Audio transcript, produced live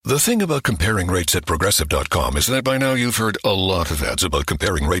The thing about comparing rates at Progressive.com is that by now you've heard a lot of ads about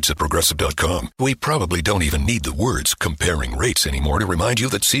comparing rates at Progressive.com. We probably don't even need the words comparing rates anymore to remind you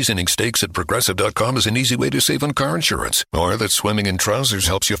that seasoning steaks at Progressive.com is an easy way to save on car insurance, or that swimming in trousers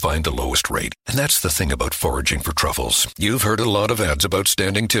helps you find the lowest rate. And that's the thing about foraging for truffles. You've heard a lot of ads about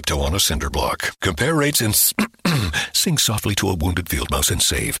standing tiptoe on a cinder block. Compare rates and sing softly to a wounded field mouse and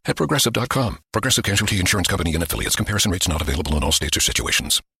save at Progressive.com. Progressive Casualty Insurance Company and Affiliates. Comparison rates not available in all states or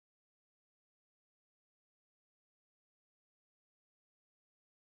situations.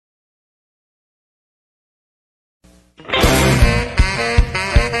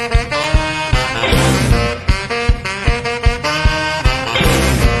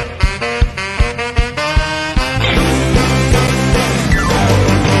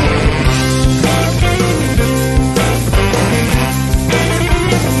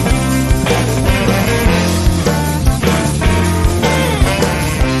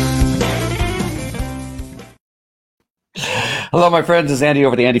 Hello, my friends. It's Andy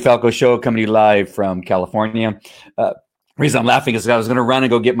over the Andy Falco Show, coming to you live from California. Reason I'm laughing is I was going to run and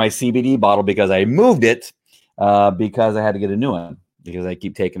go get my CBD bottle because I moved it because I had to get a new one because I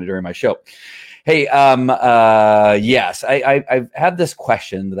keep taking it during my show. Hey, yes, I've had this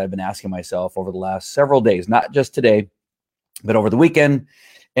question that I've been asking myself over the last several days, not just today, but over the weekend.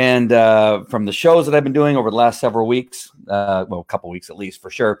 And from the shows that I've been doing over the last several weeks, well, a couple weeks at least for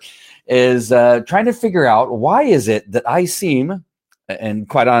sure, is trying to figure out why is it that I seem, and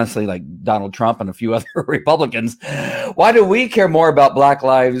quite honestly, like Donald Trump and a few other Republicans, why do we care more about Black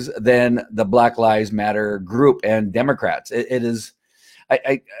lives than the Black Lives Matter group and Democrats? It is,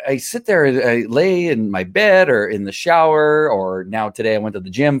 I sit there and I lay in my bed or in the shower, or now today I went to the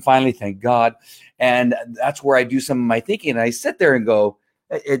gym finally, thank God. And that's where I do some of my thinking. And I sit there and go,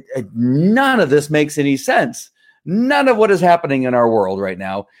 none of this makes any sense. None of what is happening in our world right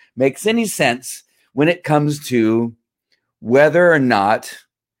now makes any sense when it comes to whether or not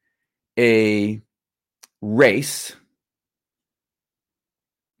a race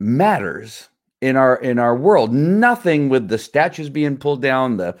matters in our world. Nothing with the statues being pulled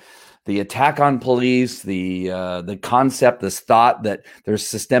down, the attack on police, the concept, this thought that there's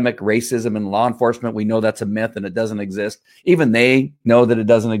systemic racism in law enforcement. We know that's a myth and it doesn't exist. Even they know that it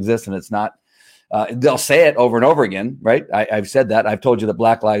doesn't exist and it's not. They'll say it over and over again, right? I've said that. I've told you that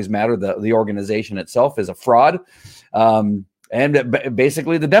Black Lives Matter, the organization itself, is a fraud. And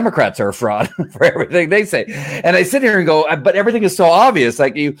basically the Democrats are a fraud for everything they say. And I sit here and go, but everything is so obvious.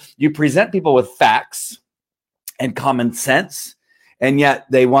 Like you present people with facts and common sense, and yet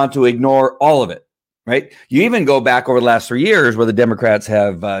they want to ignore all of it, right? You even go back over the last 3 years where the Democrats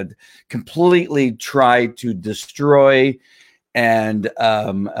have completely tried to destroy and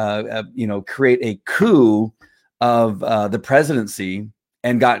create a coup of the presidency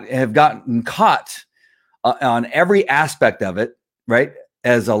and have gotten caught on every aspect of it, right,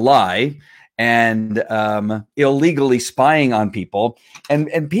 as a lie, and illegally spying on people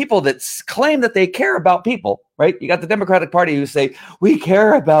and people that claim that they care about people, right? You got the Democratic Party who say, we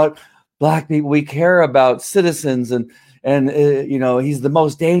care about Black people, we care about citizens, and he's the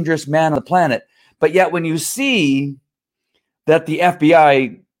most dangerous man on the planet. But yet when you see that the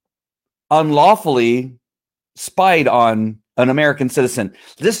FBI unlawfully spied on an American citizen,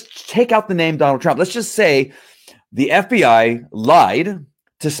 let's take out the name Donald Trump. Let's just say the FBI lied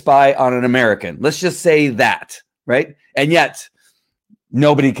to spy on an American. Let's just say that, right? And yet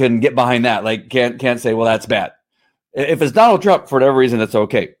nobody can get behind that. Like can't say, well, that's bad. If it's Donald Trump, for whatever reason, it's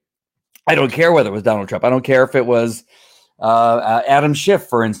okay. I don't care whether it was Donald Trump. I don't care if it was Adam Schiff,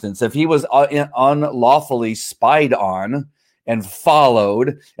 for instance. If he was unlawfully spied on and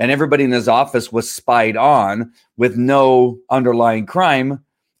followed, and everybody in his office was spied on with no underlying crime,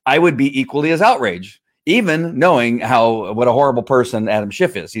 I would be equally as outraged, even knowing what a horrible person Adam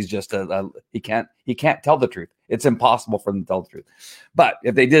Schiff is. He's just he can't tell the truth. It's impossible for them to tell the truth. But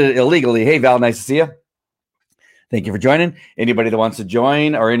if they did it illegally, hey Val, nice to see you. Thank you for joining. Anybody that wants to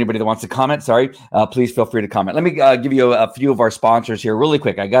join or anybody that wants to comment, please feel free to comment. Let me give you a few of our sponsors here really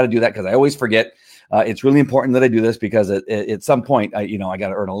quick. I got to do that because I always forget. It's really important that I do this because at some point, I got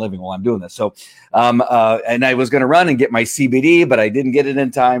to earn a living while I'm doing this. So, and I was going to run and get my CBD, but I didn't get it in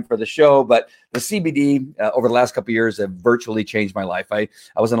time for the show. But the CBD over the last couple of years have virtually changed my life. I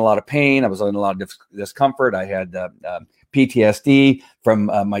was in a lot of pain. I was in a lot of discomfort. I had PTSD from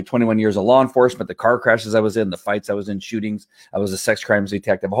my 21 years of law enforcement, the car crashes I was in, the fights I was in, shootings. I was a sex crimes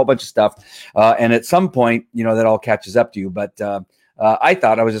detective, a whole bunch of stuff. And at some point, that all catches up to you. But I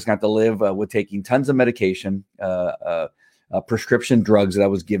thought I was just going to have to live with taking tons of medication, prescription drugs that I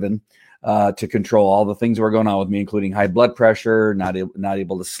was given to control all the things that were going on with me, including high blood pressure, not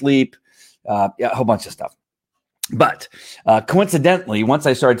able to sleep, a whole bunch of stuff. But coincidentally, once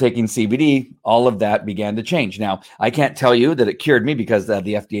I started taking CBD, all of that began to change. Now, I can't tell you that it cured me because the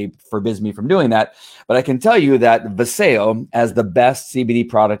FDA forbids me from doing that. But I can tell you that Viseo, as the best CBD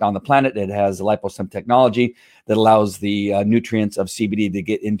product on the planet, it has liposome technology that allows the nutrients of CBD to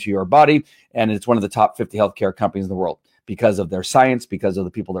get into your body. And it's one of the top 50 healthcare companies in the world because of their science, because of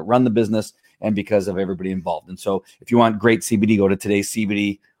the people that run the business, and because of everybody involved. And so if you want great CBD, go to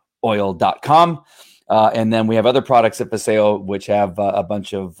today'scbdoil.com. And then we have other products at Viseo, which have a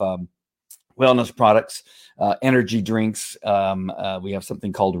bunch of wellness products, energy drinks. We have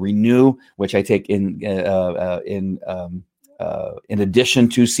something called Renew, which I take in addition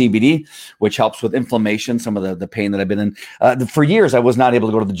to CBD, which helps with inflammation, some of the pain that I've been in. For years, I was not able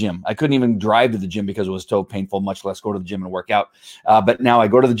to go to the gym. I couldn't even drive to the gym because it was so painful, much less go to the gym and work out. But now I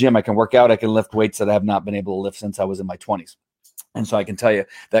go to the gym, I can work out, I can lift weights that I have not been able to lift since I was in my 20s. And so I can tell you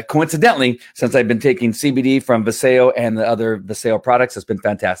that coincidentally, since I've been taking CBD from Viseo and the other Viseo products, it's been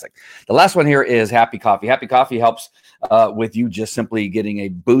fantastic. The last one here is Happy Coffee. Happy Coffee helps with you just simply getting a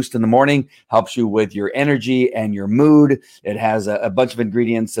boost in the morning, helps you with your energy and your mood. It has a bunch of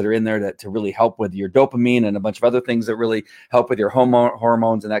ingredients that are in there to really help with your dopamine and a bunch of other things that really help with your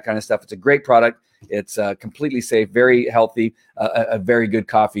hormones and that kind of stuff. It's a great product. It's completely safe, very healthy, a very good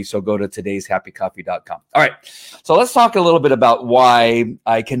coffee. So go to today'shappycoffee.com. All right. So let's talk a little bit about why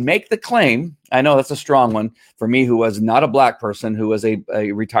I can make the claim. I know that's a strong one for me, who was not a black person, who was a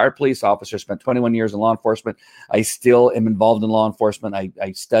retired police officer, spent 21 years in law enforcement. I still am involved in law enforcement.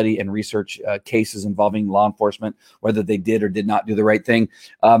 I study and research cases involving law enforcement, whether they did or did not do the right thing.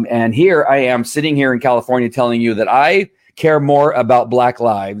 And here I am sitting here in California telling you that I care more about Black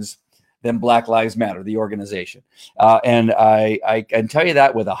lives than Black Lives Matter, the organization. And I can tell you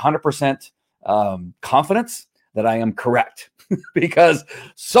that with 100% confidence that I am correct. Because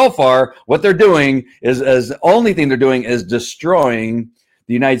so far, what they're doing is the only thing they're doing is destroying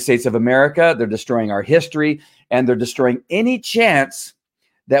the United States of America. They're destroying our history, and they're destroying any chance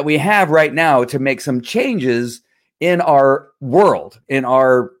that we have right now to make some changes in our world, in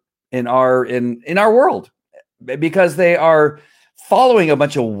our world, because they are following a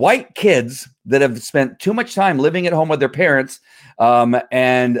bunch of white kids that have spent too much time living at home with their parents,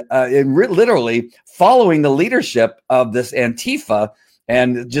 and literally following the leadership of this Antifa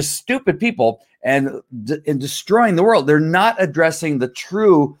and just stupid people and destroying the world. They're not addressing the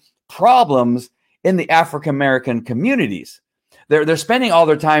true problems in the African-American communities. They're spending all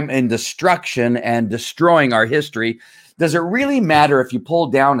their time in destruction and destroying our history. Does it really matter if you pull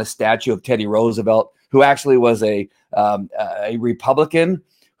down a statue of Teddy Roosevelt, who actually was a Republican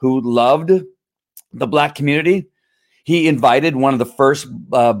who loved the black community? He invited one of the first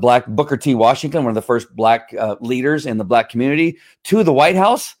black, Booker T. Washington, one of the first black leaders in the black community, to the White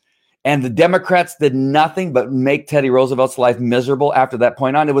House. And the Democrats did nothing but make Teddy Roosevelt's life miserable after that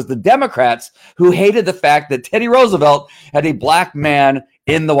point on. It was the Democrats who hated the fact that Teddy Roosevelt had a black man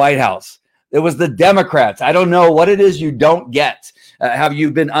in the White House. It was the Democrats. I don't know what it is you don't get. Have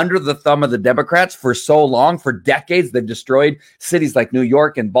you been under the thumb of the Democrats for so long, for decades? They've destroyed cities like New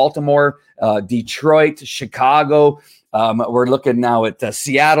York and Baltimore, Detroit, Chicago. We're looking now at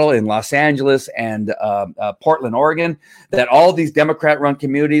Seattle and Los Angeles and Portland, Oregon, that all these Democrat-run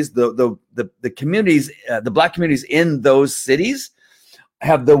communities, the communities, the black communities in those cities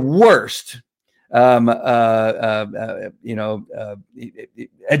have the worst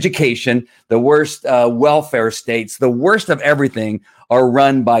education, the worst welfare states, the worst of everything are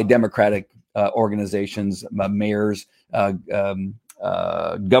run by Democratic organizations, mayors,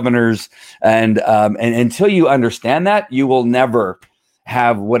 governors, and until you understand that, you will never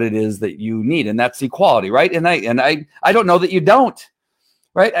have what it is that you need, and that's equality, right? And I don't know that you don't,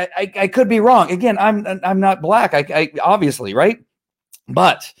 right? I could be wrong. Again, I'm not black, I obviously, right?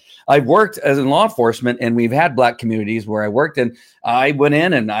 But I've worked as in law enforcement, and we've had black communities where I worked, and I went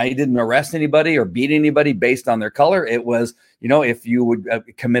in and I didn't arrest anybody or beat anybody based on their color. It was, if you would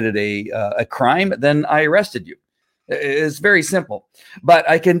committed a crime, then I arrested you. It's very simple. But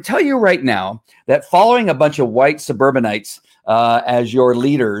I can tell you right now that following a bunch of white suburbanites as your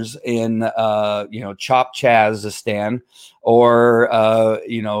leaders in, Chop Chazistan, or,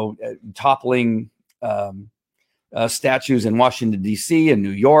 toppling statues in Washington, D.C. and New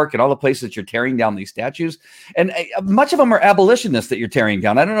York and all the places that you're tearing down these statues. And much of them are abolitionists that you're tearing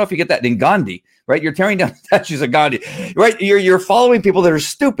down. I don't know if you get that in Gandhi, right? You're tearing down statues of Gandhi, right? You're following people that are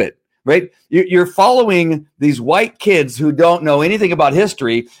stupid, right? You're following these white kids who don't know anything about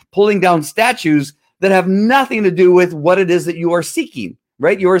history, pulling down statues that have nothing to do with what it is that you are seeking,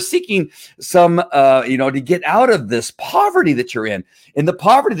 right? You are seeking some, to get out of this poverty that you're in. And the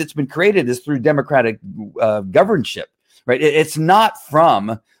poverty that's been created is through democratic governorship, right? It's not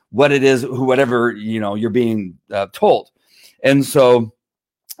from what it is, whatever, you're being told. And so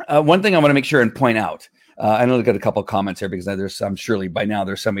one thing I want to make sure and point out, I know I've got a couple of comments here because surely by now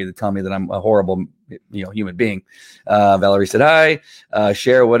there's somebody that tell me that I'm a horrible, human being. Valerie said, hi,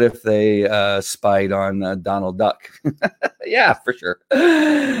 Cher, what if they spied on Donald Duck? Yeah, for sure.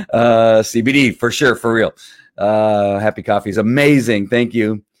 CBD, for sure, for real. Happy Coffee is amazing. Thank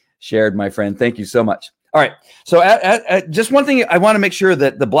you, Shared, my friend. Thank you so much. All right. So just one thing I want to make sure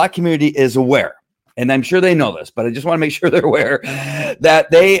that the Black community is aware. And I'm sure they know this, but I just want to make sure they're aware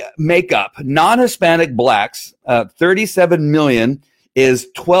that they make up non-Hispanic Blacks. 37 million is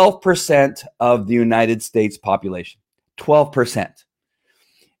 12% of the United States population. 12%.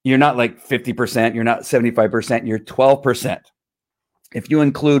 You're not like 50%. You're not 75%. You're 12%. If you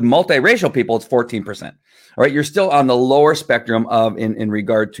include multiracial people, it's 14%. All right. You're still on the lower spectrum in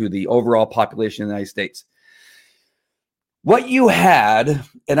regard to the overall population of the United States. What you had,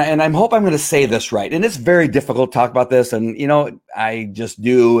 and I hope I'm going to say this right, and it's very difficult to talk about this, and I just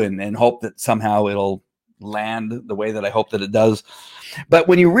do, and hope that somehow it'll land the way that I hope that it does. But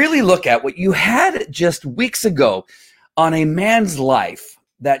when you really look at what you had just weeks ago on a man's life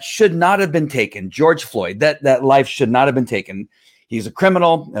that should not have been taken, George Floyd, that life should not have been taken. He's a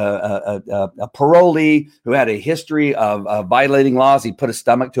criminal, a parolee who had a history of violating laws. He put his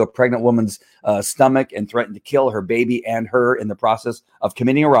stomach to a pregnant woman's stomach and threatened to kill her baby and her in the process of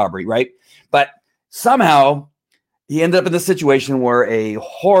committing a robbery, right? But somehow he ended up in this situation where a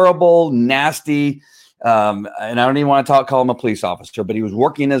horrible, nasty, and I don't even want to call him a police officer, but he was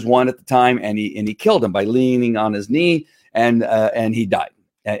working as one at the time, and he killed him by leaning on his knee, and he died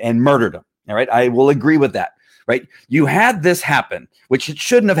and murdered him. All right, I will agree with that. Right. You had this happen, which it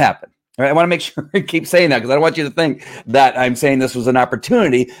shouldn't have happened. Right? I want to make sure I keep saying that because I don't want you to think that I'm saying this was an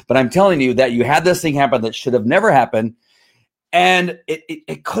opportunity, but I'm telling you that you had this thing happen that should have never happened. And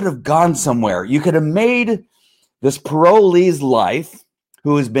it could have gone somewhere. You could have made this parolee's life,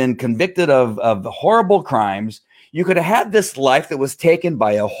 who has been convicted of horrible crimes. You could have had this life that was taken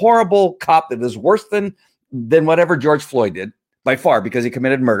by a horrible cop that was worse than whatever George Floyd did by far, because he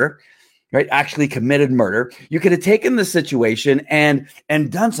committed murder. Right, actually committed murder. You could have taken the situation and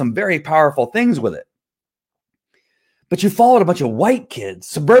done some very powerful things with it. But you followed a bunch of white kids,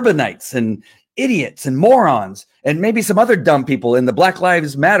 suburbanites and idiots and morons, and maybe some other dumb people in the Black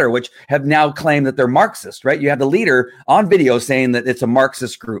Lives Matter, which have now claimed that they're Marxist, right? You have the leader on video saying that it's a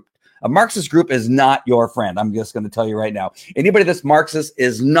Marxist group. A Marxist group is not your friend. I'm just going to tell you right now. Anybody that's Marxist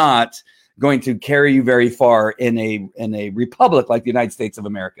is not going to carry you very far in a republic like the United States of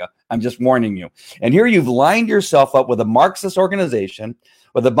America. I'm just warning you. And here you've lined yourself up with a Marxist organization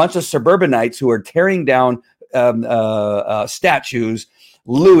with a bunch of suburbanites who are tearing down statues,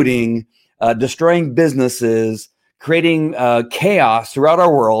 looting, destroying businesses, creating chaos throughout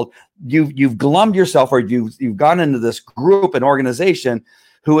our world. You've glummed yourself, or you've gone into this group and organization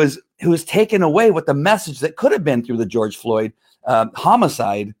who has taken away what the message that could have been through the George Floyd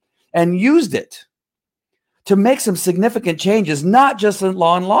homicide, and used it to make some significant changes, not just in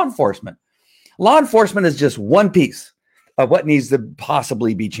law enforcement. Law enforcement is just one piece of what needs to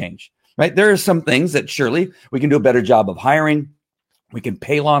possibly be changed, right? There are some things that surely we can do a better job of hiring. We can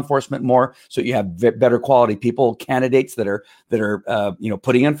pay law enforcement more, so you have better quality people, candidates that are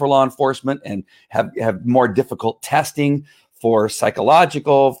putting in for law enforcement, and have more difficult testing for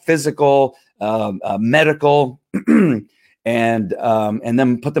psychological, physical, medical. And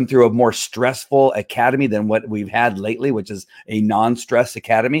then put them through a more stressful academy than what we've had lately, which is a non-stress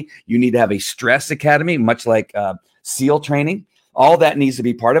academy. You need to have a stress academy, much like SEAL training. All that needs to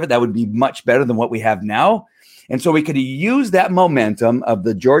be part of it. That would be much better than what we have now. And so we could use that momentum of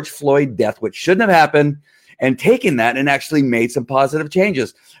the George Floyd death, which shouldn't have happened, and taken that and actually made some positive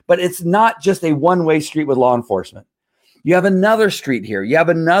changes. But it's not just a one-way street with law enforcement. You have another street here. You have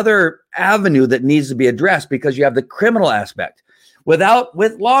another avenue that needs to be addressed, because you have the criminal aspect. With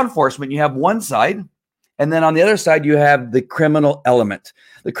law enforcement, you have one side, and then on the other side, you have the criminal element.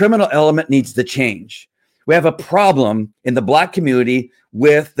 The criminal element needs to change. We have a problem in the Black community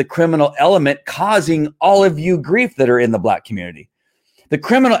with the criminal element causing all of you grief that are in the Black community. The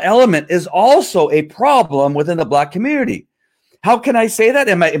criminal element is also a problem within the Black community. How can I say that?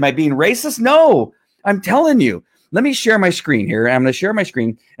 Am I being racist? No, I'm telling you. Let me share my screen here. I'm going to share my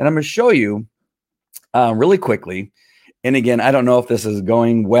screen, and I'm going to show you really quickly. And again, I don't know if this is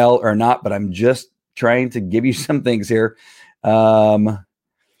going well or not, but I'm just trying to give you some things here. Let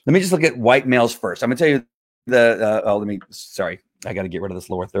me just look at white males first. I'm going to tell you sorry. I got to get rid of this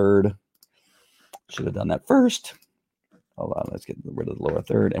lower third. Should have done that first. Hold on, let's get rid of the lower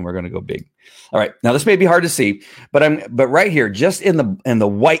third, and we're going to go big. All right, now this may be hard to see, but right here, just in the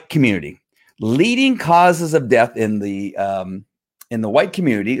white community, leading causes of death in the white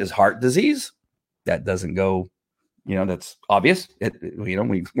community is heart disease. That doesn't go, that's obvious.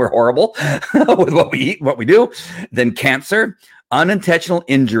 We're horrible with what we eat, what we do. Then cancer, unintentional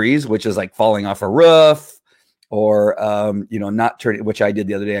injuries, which is like falling off a roof, or not turning, which I did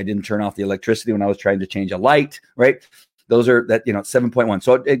the other day. I didn't turn off the electricity when I was trying to change a light, right? Those are 7.1.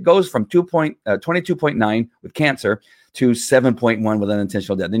 So it goes from 22.9 with cancer to 7.1 with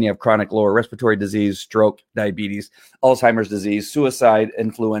unintentional death. Then you have chronic lower respiratory disease, stroke, diabetes, Alzheimer's disease, suicide,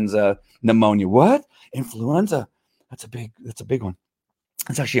 influenza, pneumonia. What? Influenza? That's a big one.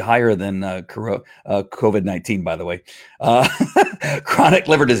 It's actually higher than COVID-19, by the way. Chronic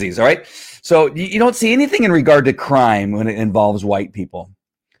liver disease. All right. So you don't see anything in regard to crime when it involves white people.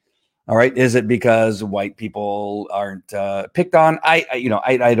 All right. Is it because white people aren't picked on?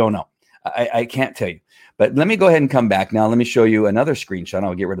 I don't know. I can't tell you. But let me go ahead and come back now. Let me show you another screenshot.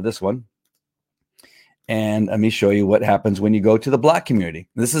 I'll get rid of this one. And let me show you what happens when you go to the Black community.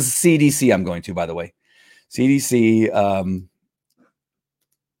 This is CDC I'm going to, by the way. CDC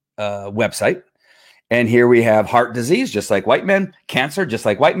website. And here we have heart disease, just like white men, cancer, just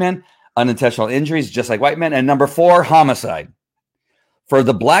like white men, unintentional injuries, just like white men. And number 4, homicide. For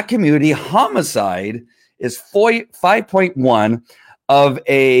the Black community, homicide is 5.1 of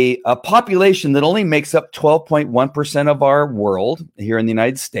a population that only makes up 12.1% of our world here in the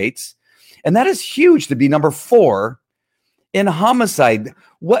United States. And that is huge to be number 4 in homicide.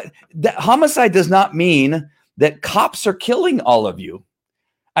 Homicide does not mean that cops are killing all of you.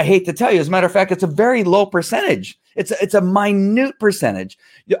 I hate to tell you, as a matter of fact, it's a very low percentage. It's a minute percentage.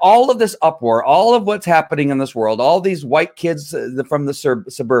 All of this uproar, all of what's happening in this world, all these white kids from the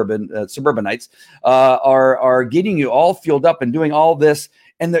suburbanites are getting you all fueled up and doing all this,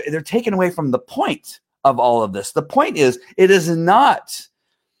 and they're taken away from the point of all of this. The point is, it is not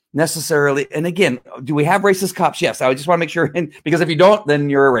necessarily, and again, do we have racist cops? Yes. I just want to make sure, because if you don't, then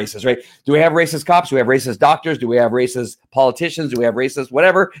you're a racist, right? Do we have racist cops? Do we have racist doctors? Do we have racist politicians? Do we have racist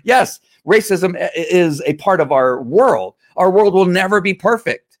whatever? Yes. Racism is a part of our world. Our world will never be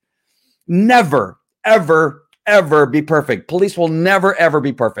perfect. Never, ever, ever be perfect. Police will never, ever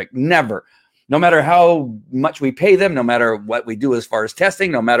be perfect. Never. No matter how much we pay them, no matter what we do as far as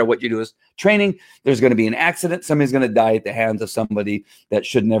testing, no matter what you do as training, there's going to be an accident. Somebody's going to die at the hands of somebody that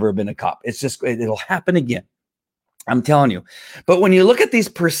should never have been a cop. It'll happen again. I'm telling you. But when you look at these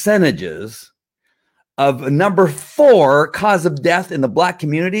percentages of number 4 cause of death in the Black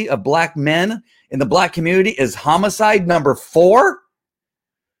community, of Black men in the Black community is homicide, number 4.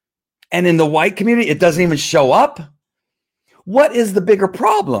 And in the white community, it doesn't even show up. What is the bigger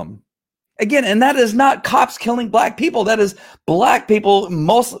problem? Again, and that is not cops killing Black people. That is Black people,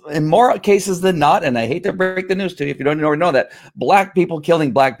 in more cases than not. And I hate to break the news to you if you don't already know that, Black people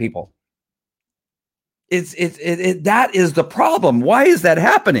killing Black people. That is the problem. Why is that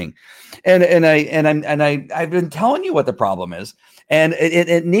happening? And I've been telling you what the problem is, and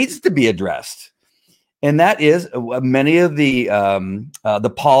it needs to be addressed. And that is many of the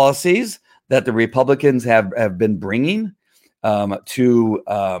policies that the Republicans have been bringing to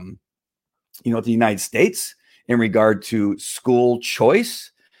the United States in regard to school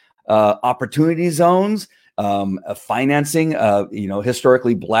choice, opportunity zones, financing,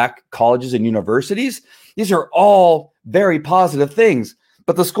 historically Black colleges and universities. These are all very positive things,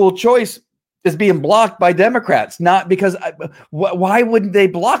 but the school choice is being blocked by Democrats, not because, why wouldn't they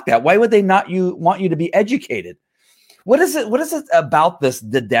block that? Why would they not want you to be educated? What is it about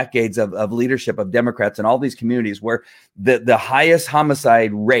the decades of leadership of Democrats in all these communities where the highest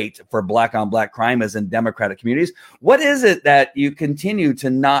homicide rate for Black on Black crime is in Democratic communities? What is it that you continue to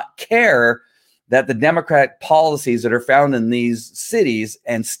not care that the Democratic policies that are found in these cities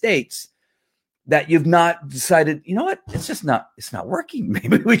and states, that you've not decided, you know what, it's not working.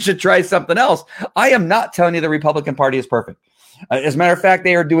 Maybe we should try something else. I am not telling you the Republican Party is perfect. As a matter of fact,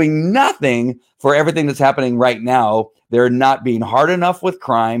 they are doing nothing for everything that's happening right now. They're not being hard enough with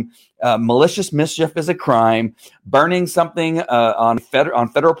crime. Malicious mischief is a crime. Burning something on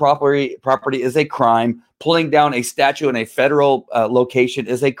federal property is a crime. Pulling down a statue in a federal location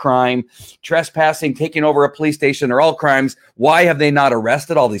is a crime. Trespassing, taking over a police station are all crimes. Why have they not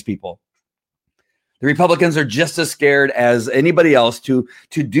arrested all these people? The Republicans are just as scared as anybody else to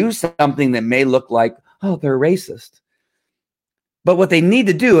do something that may look like, oh, they're racist. But what they need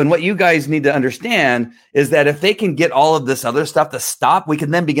to do, and what you guys need to understand, is that if they can get all of this other stuff to stop, we can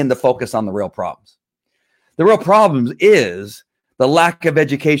then begin to focus on the real problems. The real problems is the lack of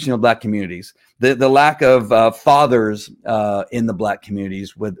education of Black communities, the lack of fathers in the Black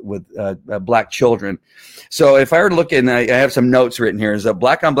communities with Black children. So if I were to look in, I have some notes written here, is that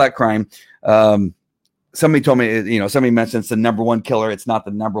Black on Black crime. Somebody told me, somebody mentioned it's the number one killer. It's not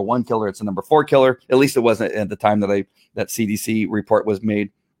the number one killer. It's the number 4 killer. At least it wasn't at the time that CDC report was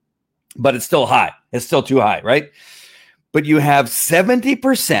made, but it's still high. It's still too high, right? But you have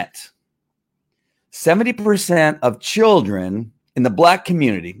 70% of children in the Black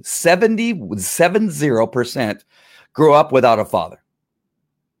community, 70% grew up without a father.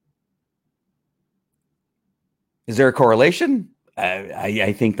 Is there a correlation?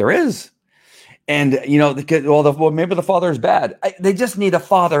 I think there is. And, maybe the father is bad. They just need a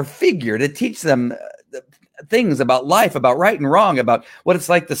father figure to teach them things about life, about right and wrong, about what it's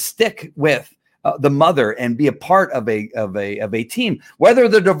like to stick with the mother and be a part of a team. Whether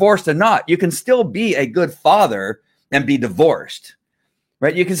they're divorced or not, you can still be a good father and be divorced,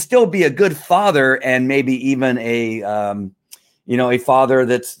 right? You can still be a good father and maybe even a father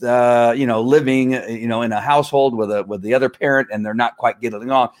that's, living, in a household with the other parent and they're not quite getting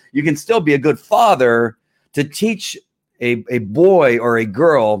along. You can still be a good father to teach a boy or a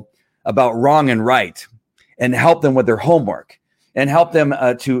girl about wrong and right and help them with their homework and help them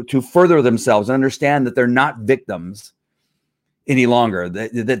to further themselves and understand that they're not victims any longer,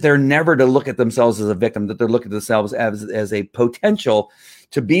 that they're never to look at themselves as a victim, that they're looking at themselves as a potential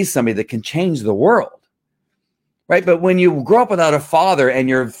to be somebody that can change the world. Right. But when you grow up without a father and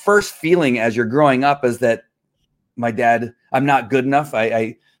your first feeling as you're growing up is that I'm not good enough.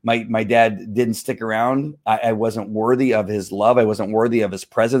 My dad didn't stick around. I wasn't worthy of his love. I wasn't worthy of his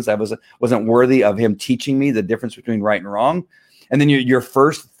presence. I wasn't worthy of him teaching me the difference between right and wrong. And then your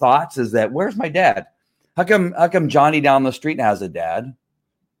first thoughts is that, where's my dad? How come Johnny down the street has a dad?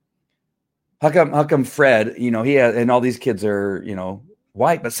 How come Fred, he has, and all these kids are,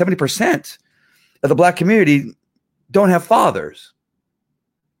 white, but 70% of the Black community don't have fathers,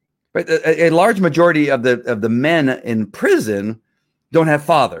 right? A large majority of the men in prison don't have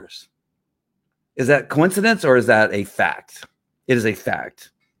fathers. Is that coincidence or is that a fact? It is a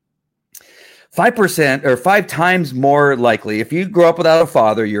fact. 5% or 5 times more likely, if you grow up without a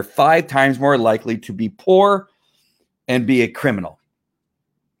father, you're 5 times more likely to be poor and be a criminal.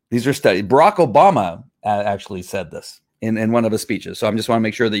 These are studies. Barack Obama actually said this in one of his speeches. So I just want to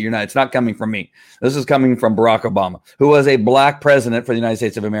make sure that it's not coming from me. This is coming from Barack Obama, who was a Black president for the United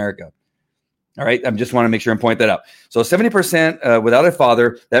States of America. All right. I just want to make sure and point that out. So 70% without a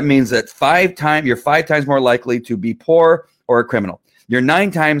father, that means that you're 5 times more likely to be poor or a criminal. You're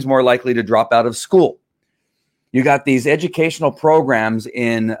 9 times more likely to drop out of school. You got these educational programs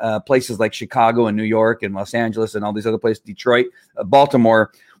in places like Chicago and New York and Los Angeles and all these other places, Detroit,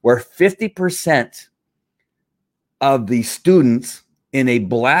 Baltimore, where 50% of the students in a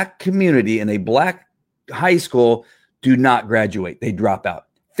Black community, in a Black high school, do not graduate. They drop out.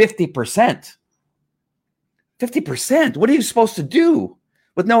 50%. 50%. What are you supposed to do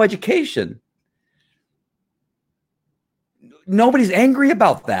with no education? Nobody's angry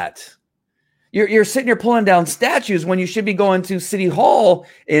about that. You're sitting here pulling down statues when you should be going to City Hall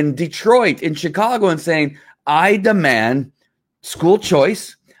in Detroit, in Chicago, and saying, I demand school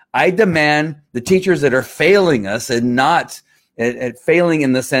choice. I demand the teachers that are failing us and not failing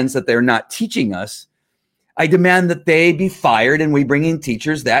in the sense that they're not teaching us. I demand that they be fired and we bring in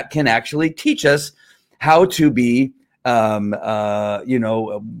teachers that can actually teach us how to be, whatever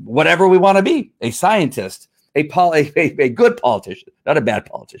we want to be, a scientist, a good politician, not a bad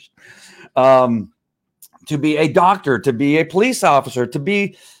politician, to be a doctor, to be a police officer, to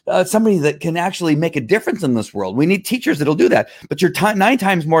be somebody that can actually make a difference in this world. We need teachers that'll do that. But you're 9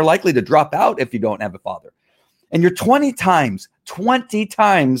 times more likely to drop out if you don't have a father. And you're 20 times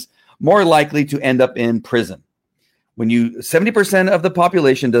more likely to end up in prison. When 70% of the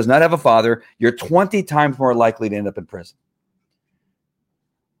population does not have a father, you're 20 times more likely to end up in prison.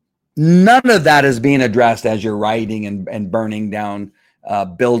 None of that is being addressed as you're rioting and burning down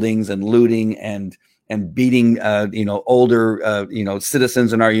buildings and looting and beating older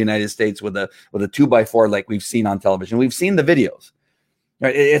citizens in our United States with a 2x4 like we've seen on television. We've seen the videos.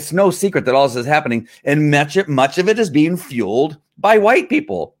 Right? It's no secret that all this is happening, and much of it is being fueled by white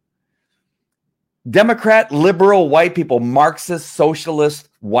people. Democrat, liberal white people, Marxist, socialist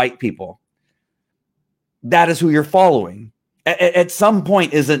white people. That is who you're following. At some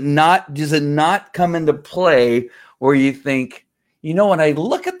point, does it not come into play where you think, when I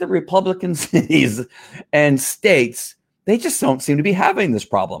look at the Republican cities and states, they just don't seem to be having this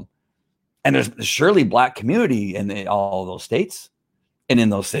problem. And there's surely Black community in all those states and in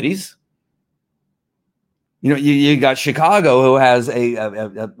those cities. You got Chicago, who has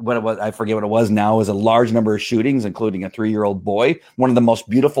what it was, I forget what it was now, is a large number of shootings, including a 3-year-old boy. One of the most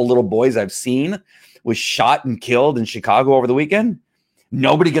beautiful little boys I've seen was shot and killed in Chicago over the weekend.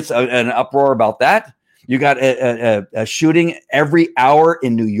 Nobody gets an uproar about that. You got a shooting every hour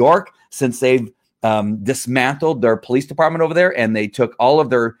in New York since they've dismantled their police department over there, and they took all of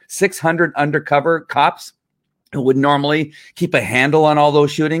their 600 undercover cops who would normally keep a handle on all those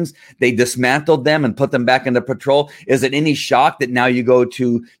shootings. They dismantled them and put them back into patrol. Is it any shock that now you go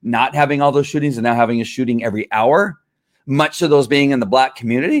to not having all those shootings and now having a shooting every hour, much of those being in the Black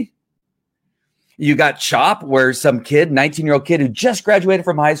community? You got CHOP, where some kid, 19-year-old kid who just graduated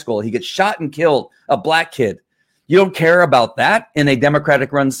from high school, he gets shot and killed, a Black kid. You don't care about that in a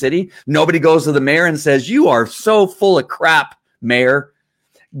Democratic-run city. Nobody goes to the mayor and says, "You are so full of crap, mayor.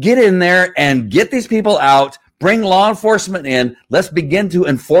 Get in there and get these people out. Bring law enforcement in. Let's begin to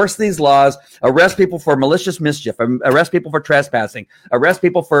enforce these laws, arrest people for malicious mischief, arrest people for trespassing, arrest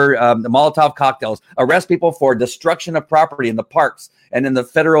people for the Molotov cocktails, arrest people for destruction of property in the parks and in the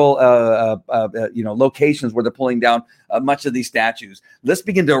federal locations where they're pulling down much of these statues. Let's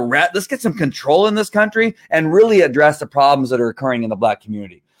begin to let's get some control in this country and really address the problems that are occurring in the Black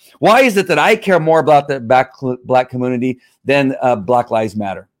community." Why is it that I care more about the Black community than Black Lives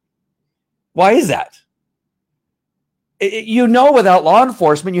Matter? Why is that? Without law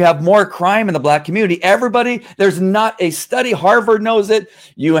enforcement, you have more crime in the Black community. There's not a study. Harvard knows it.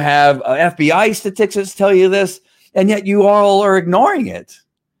 You have FBI statistics tell you this, and yet you all are ignoring it.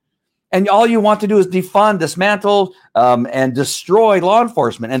 And all you want to do is defund, dismantle, and destroy law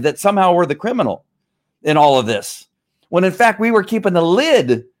enforcement, and that somehow we're the criminal in all of this. When in fact, we were keeping the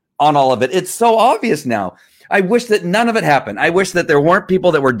lid on all of it. It's so obvious now. I wish that none of it happened. I wish that there weren't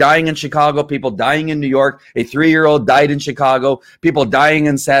people that were dying in Chicago, people dying in New York. A 3-year-old died in Chicago, people dying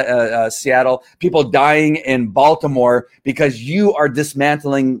in Seattle, people dying in Baltimore, because you are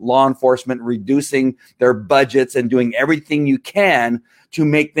dismantling law enforcement, reducing their budgets, and doing everything you can to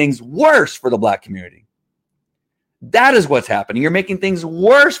make things worse for the Black community. That is what's happening. You're making things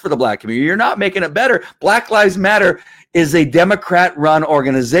worse for the Black community. You're not making it better. Black Lives Matter is a Democrat-run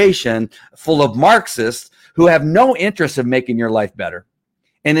organization full of Marxists who have no interest in making your life better.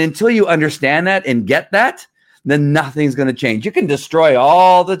 And until you understand that and get that, then nothing's going to change. You can destroy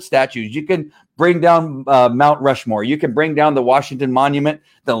all the statues. You can bring down Mount Rushmore. You can bring down the Washington Monument,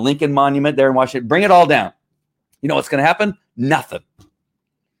 the Lincoln Monument there in Washington. Bring it all down. You know what's going to happen? Nothing.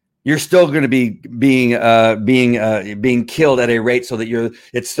 You're still going to be being killed at a rate so that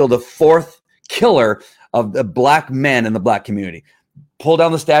it's still the fourth killer of the Black men in the Black community. Pull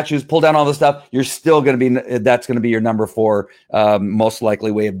down the statues, pull down all the stuff. You're still going to be, that's going to be your number 4 most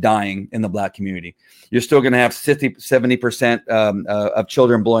likely way of dying in the Black community. You're still going to have 70% of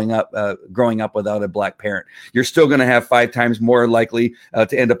children growing up without a Black parent. You're still going to have 5 times more likely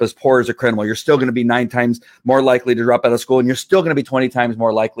to end up as poor as a criminal. You're still going to be 9 times more likely to drop out of school, and you're still going to be 20 times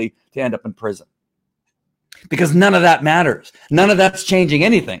more likely to end up in prison. Because none of that matters. None of that's changing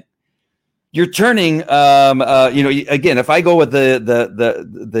anything. You're turning, again, if I go with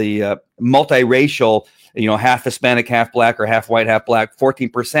the multiracial, half Hispanic, half Black, or half white, half Black,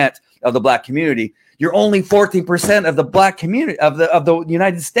 14% of the Black community, you're only 14% of the Black community of the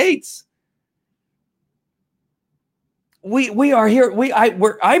United States. We are here.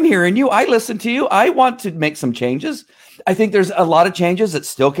 I'm hearing you. I listen to you. I want to make some changes. I think there's a lot of changes that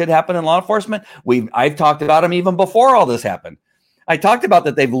still could happen in law enforcement. I've talked about them even before all this happened. I talked about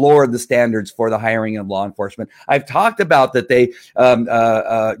that they've lowered the standards for the hiring of law enforcement. I've talked about that they,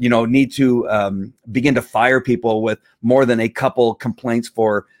 need to begin to fire people with more than a couple complaints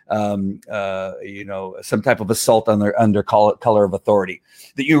for, some type of assault under color of authority.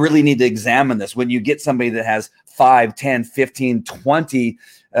 That you really need to examine this. When you get somebody that has 5, 10, 15, 20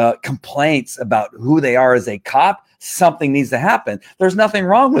 complaints about who they are as a cop, something needs to happen. There's nothing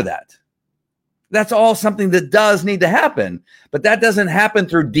wrong with that. That's all something that does need to happen. But that doesn't happen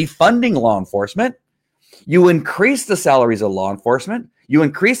through defunding law enforcement. You increase the salaries of law enforcement. You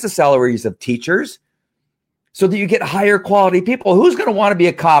increase the salaries of teachers so that you get higher quality people. Who's going to want to be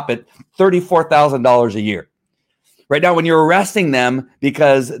a cop at $34,000 a year? Right now, when you're arresting them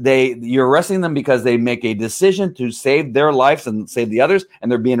because they make a decision to save their lives and save the others, and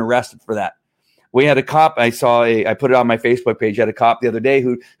they're being arrested for that. We had a cop. I put it on my Facebook page. I had a cop the other day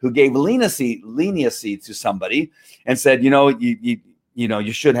who gave leniency to somebody and said,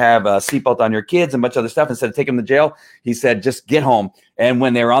 you should have a seatbelt on your kids and a bunch of other stuff. Instead of taking them to jail, he said, just get home. And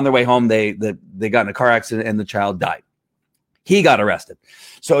when they were on their way home, they got in a car accident and the child died. He got arrested.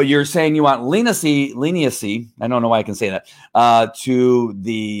 So you're saying you want leniency. I don't know why I can say that to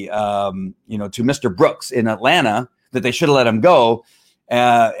the to Mr. Brooks in Atlanta, that they should have let him go,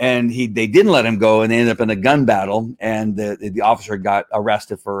 and they didn't let him go, and they ended up in a gun battle, and the officer got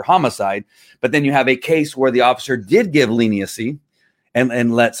arrested for homicide. But then you have a case where the officer did give leniency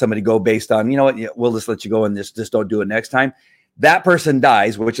and let somebody go based on, we'll just let you go and just don't do it next time. That person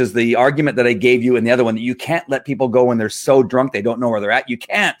dies, which is the argument that I gave you in the other one, that you can't let people go when they're so drunk they don't know where they're at. You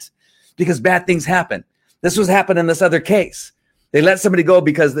can't, because bad things happen. This was happening in this other case. They let somebody go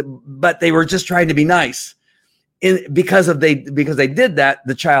but they were just trying to be nice. Because they did that,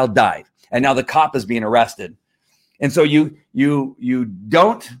 the child died, and now the cop is being arrested. And so you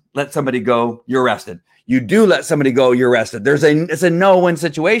don't let somebody go, you're arrested. You do let somebody go, you're arrested. It's a no-win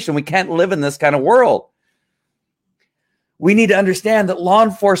situation. We can't live in this kind of world. We need to understand that law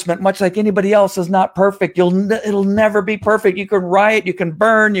enforcement, much like anybody else, is not perfect. It'll never be perfect. You can riot, you can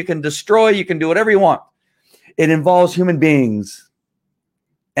burn, you can destroy, you can do whatever you want. It involves human beings.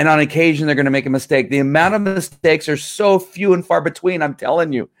 And on occasion, they're going to make a mistake. The amount of mistakes are so few and far between, I'm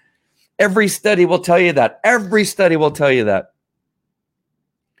telling you. Every study will tell you that. Every study will tell you that.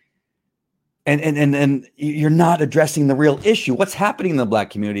 And you're not addressing the real issue. What's happening in the Black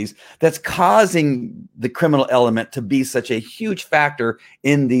communities that's causing the criminal element to be such a huge factor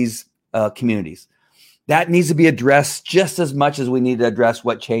in these communities? That needs to be addressed just as much as we need to address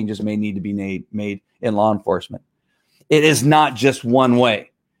what changes may need to be made in law enforcement. It is not just one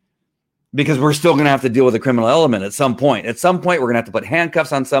way, because we're still going to have to deal with the criminal element at some point. At some point, we're going to have to put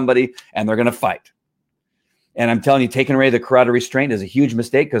handcuffs on somebody, and they're going to fight. And I'm telling you, taking away the carotid restraint is a huge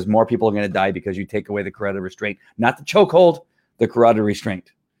mistake, because more people are going to die because you take away the carotid restraint, not the chokehold, the carotid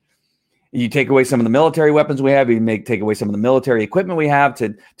restraint. You take away some of the military weapons we have. You take away some of the military equipment we have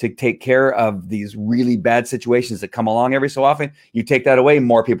to take care of these really bad situations that come along every so often. You take that away,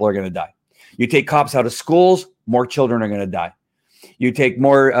 more people are going to die. You take cops out of schools, more children are going to die. You take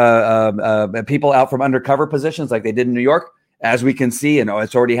more people out from undercover positions like they did in New York. As we can see, and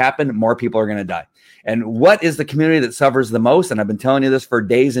it's already happened, more people are going to die. And what is the community that suffers the most? And I've been telling you this for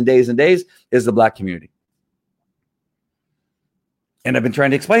days and days and days, is the Black community. And I've been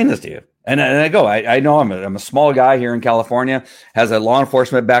trying to explain this to you. And I know I'm a small guy here in California, has a law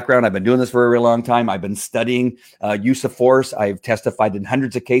enforcement background. I've been doing this for a really long time. I've been studying use of force. I've testified in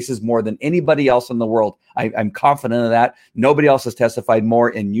hundreds of cases, more than anybody else in the world. I'm confident of that. Nobody else has testified more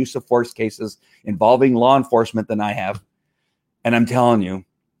in use of force cases involving law enforcement than I have. And I'm telling you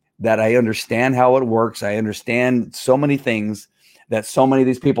that I understand how it works. I understand so many things that so many of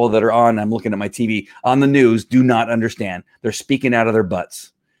these people that are on, I'm looking at my TV, on the news, do not understand. They're speaking out of their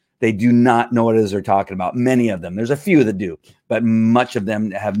butts. They do not know what it is they're talking about. Many of them. There's a few that do, but much of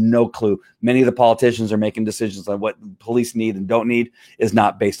them have no clue. Many of the politicians are making decisions on what police need and don't need is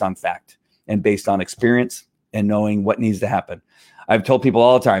not based on fact and based on experience and knowing what needs to happen. I've told people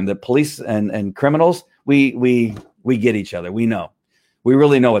all the time that police and criminals, we get each other. We know. We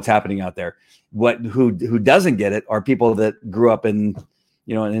really know what's happening out there. Who doesn't get it are people that grew up in,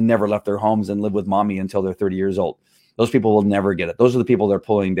 and never left their homes and live with mommy until they're 30 years old. Those people will never get it. Those are the people that are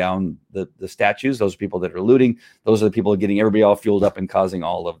pulling down the statues. Those are people that are looting. Those are the people getting everybody all fueled up and causing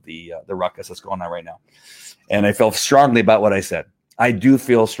all of the ruckus that's going on right now. And I feel strongly about what I said. I do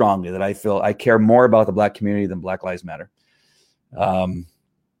feel strongly that I care more about the Black community than Black Lives Matter.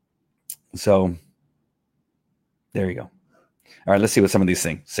 So there you go. All right, let's see what some of these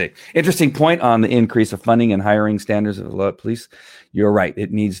things say. Interesting point on the increase of funding and hiring standards of the police. You're right.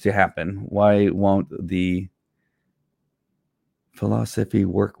 It needs to happen. Why won't the philosophy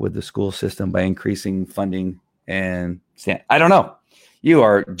work with the school system by increasing funding and I don't know.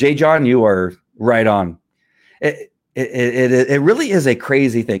 J. John, you are right on. It really is a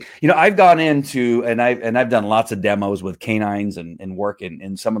crazy thing. I've gone into and I've done lots of demos with canines and work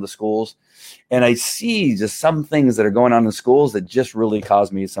in some of the schools, and I see just some things that are going on in schools that just really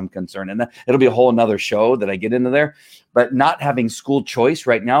cause me some concern. And it'll be a whole nother show that I get into there. But not having school choice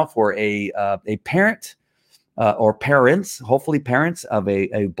right now for a parent or parents, hopefully parents of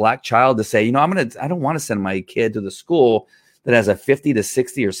a Black child, to say, I don't want to send my kid to the school that has a 50 to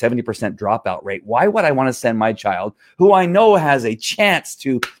 60 or 70% dropout rate. Why would I want to send my child, who I know has a chance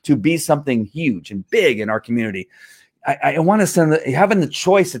to be something huge and big in our community? I want to send having the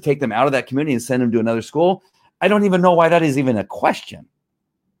choice to take them out of that community and send them to another school. I don't even know why that is even a question.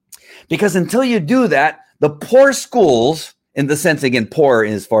 Because until you do that, the poor schools, in the sense, again, poor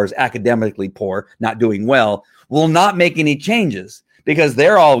as far as academically poor, not doing well, will not make any changes. because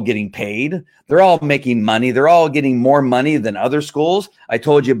they're all getting paid. They're all making money. They're all getting more money than other schools. I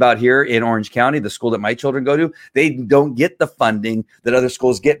told you about here in Orange County, the school that my children go to, they don't get the funding that other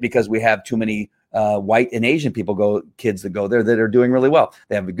schools get because we have too many white and Asian kids that go there that are doing really well.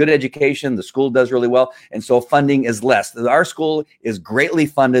 They have a good education. The school does really well. And so funding is less. Our school is greatly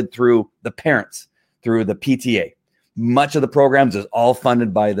funded through the parents, through the PTA. Much of the programs is all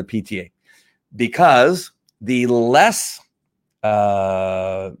funded by the PTA because the less, in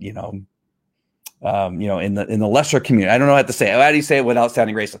the lesser community, I don't know how to say it. How do you say it without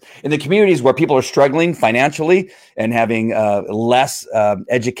sounding racist? In the communities where people are struggling financially and having less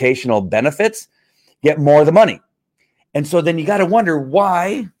educational benefits, get more of the money. And so then you got to wonder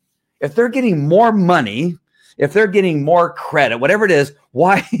why, if they're getting more money, if they're getting more credit, whatever it is,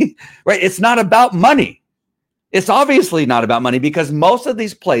 why, right? It's not about money. It's obviously not about money because most of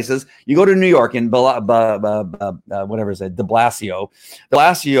these places, you go to New York and whatever is it, De Blasio,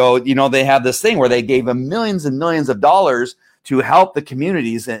 they have this thing where they gave them millions and millions of dollars to help the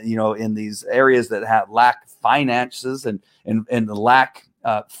communities, in these areas that lack finances and lack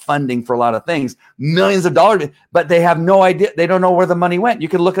funding for a lot of things, millions of dollars, but they have no idea. They don't know where the money went. You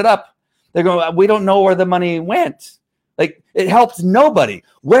can look it up. They go, we don't know where the money went. Like, it helps nobody.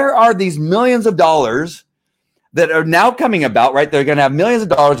 Where are these millions of dollars that are now coming about, right? They're going to have millions of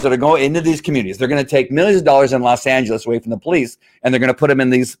dollars that are going into these communities. They're going to take millions of dollars in Los Angeles away from the police, and they're going to put them in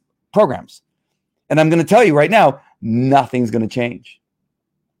these programs. And I'm going to tell you right now, nothing's going to change.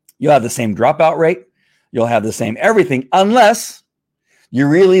 You'll have the same dropout rate. You'll have the same everything, unless you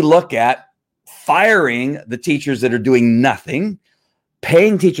really look at firing the teachers that are doing nothing,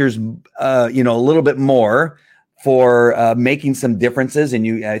 paying teachers, a little bit more for making some differences.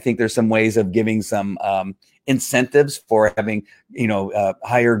 And I think there's some ways of giving some incentives for having,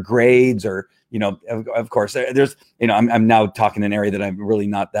 higher grades, or, of course there's, I'm now talking an area that I'm really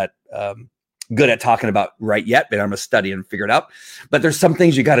not that good at talking about right yet, but I'm going to study and figure it out. But there's some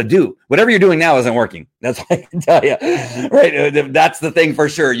things you got to do. Whatever you're doing now isn't working. That's what I can tell you, right? That's the thing for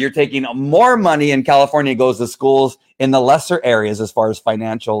sure. You're taking more money in California goes to schools in the lesser areas as far as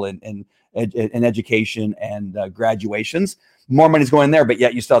financial and education and graduations. More money's going there, but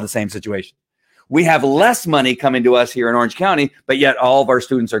yet you still have the same situation. We have less money coming to us here in Orange County, but yet all of our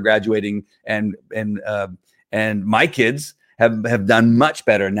students are graduating, and my kids have done much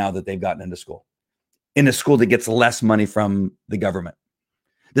better now that they've gotten into school, in a school that gets less money from the government.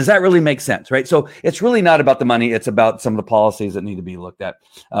 Does that really make sense, right? So it's really not about the money. It's about some of the policies that need to be looked at.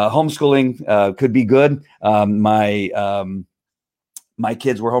 Homeschooling could be good. My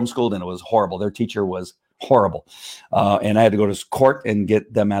kids were homeschooled and it was horrible. Their teacher was horrible. And I had to go to court and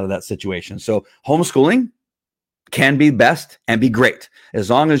get them out of that situation. So homeschooling can be best and be great as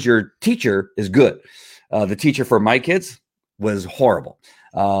long as your teacher is good. The teacher for my kids was horrible.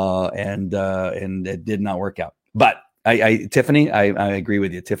 And it did not work out. But Tiffany, I agree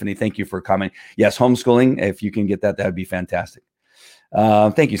with you. Tiffany, thank you for commenting. Yes, homeschooling, if you can get that, would be fantastic.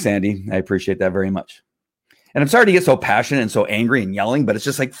 Thank you, Sandy. I appreciate that very much. And I'm sorry to get so passionate and so angry and yelling, but it's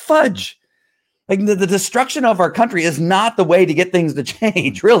just like fudge. Like the destruction of our country is not the way to get things to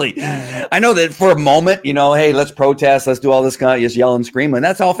change, really. I know that for a moment, hey, let's protest, let's do all this kind of just yell and scream, and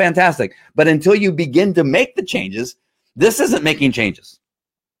that's all fantastic. But until you begin to make the changes, this isn't making changes.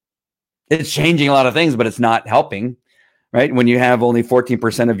 It's changing a lot of things, but it's not helping, right? When you have only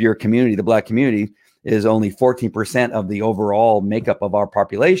 14% of your community, the Black community is only 14% of the overall makeup of our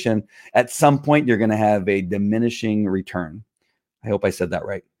population, at some point you're going to have a diminishing return. I hope I said that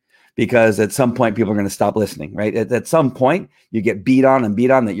right. Because at some point people are going to stop listening, right? At some point you get beat on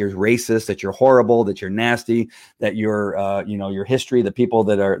that you're racist, that you're horrible, that you're nasty, that you're, your history, the people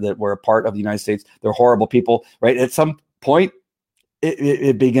that were a part of the United States, they're horrible people, right? At some point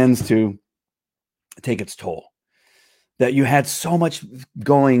it begins to take its toll. That you had so much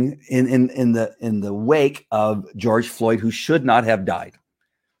going in the wake of George Floyd, who should not have died.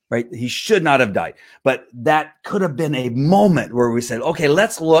 Right? He should not have died. But that could have been a moment where we said, okay,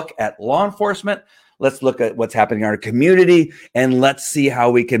 let's look at law enforcement. Let's look at what's happening in our community, and let's see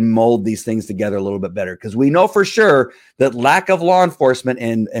how we can mold these things together a little bit better. Because we know for sure that lack of law enforcement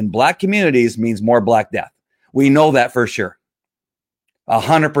in Black communities means more Black death. We know that for sure.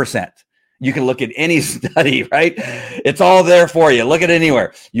 100%. You can look at any study, right? It's all there for you. Look at it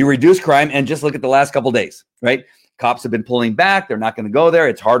anywhere. You reduce crime, and just look at the last couple of days, right? Cops have been pulling back. They're not going to go there.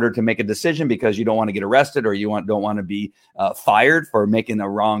 It's harder to make a decision because you don't want to get arrested, or you don't want to be fired for making a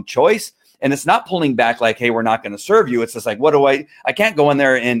wrong choice. And it's not pulling back like, hey, we're not going to serve you. It's just like, I can't go in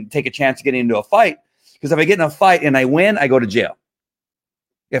there and take a chance of getting into a fight, because if I get in a fight and I win, I go to jail.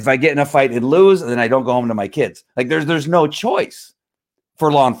 If I get in a fight and lose, then I don't go home to my kids. Like there's no choice.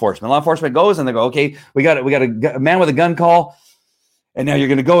 for law enforcement. Law enforcement goes and they go, okay, we got a man with a gun call. And now you're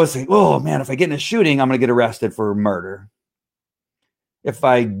going to go and say, oh man, if I get in a shooting, I'm going to get arrested for murder. If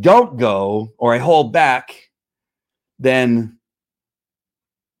I don't go or I hold back, then,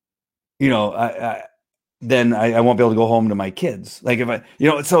 I won't be able to go home to my kids. Like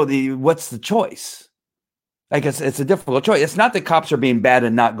what's the choice? Like it's a difficult choice. It's not that cops are being bad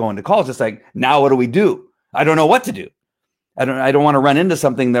and not going to calls. It's like, now what do we do? I don't know what to do. I don't want to run into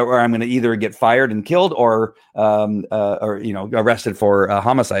something where I'm going to either get fired and killed or arrested for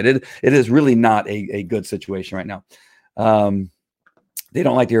homicide. It is really not a good situation right now. They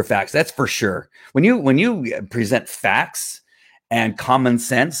don't like to hear facts. That's for sure. When you present facts and common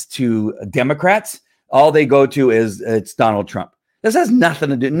sense to Democrats, all they go to is it's Donald Trump. This has nothing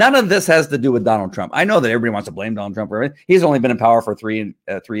to do. None of this has to do with Donald Trump. I know that everybody wants to blame Donald Trump for it. He's only been in power for 3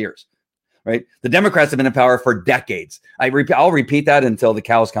 years. Right? The Democrats have been in power for decades. I'll repeat that until the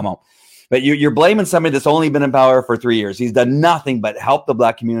cows come home. But you're blaming somebody that's only been in power for 3 years. He's done nothing but help the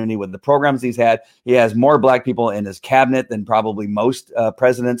black community with the programs he's had. He has more black people in his cabinet than probably most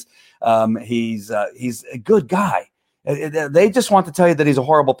presidents. He's a good guy. They just want to tell you that he's a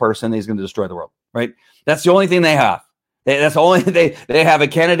horrible person. He's going to destroy the world. Right? That's the only thing they have. That's the only they have a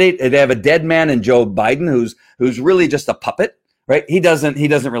candidate. They have a dead man in Joe Biden who's really just a puppet. Right? He doesn't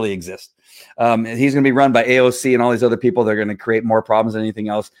really exist. He's going to be run by AOC and all these other people. They're going to create more problems than anything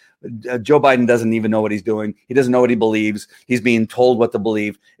else. Joe Biden doesn't even know what he's doing. He doesn't know what he believes. He's being told what to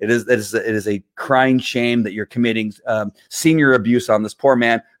believe. It is a crying shame that you're committing senior abuse on this poor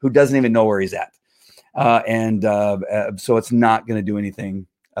man who doesn't even know where he's at. So it's not going to do anything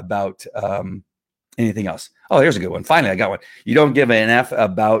about anything else. Oh, here's a good one. Finally, I got one. You don't give an F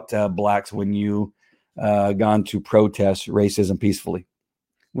about blacks when you gone to protest racism peacefully.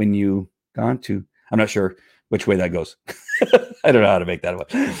 When you gone to, I'm not sure which way that goes. I don't know how to make that one.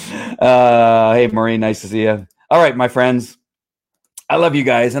 Hey, Maureen, nice to see you. All right, my friends. I love you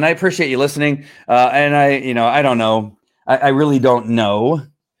guys, and I appreciate you listening. And I don't know. I really don't know.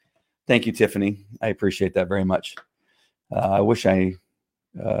 Thank you, Tiffany. I appreciate that very much. I wish I...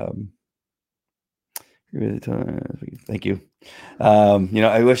 thank you.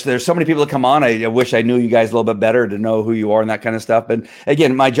 I wish there's so many people to come on. I wish I knew you guys a little bit better to know who you are and that kind of stuff. But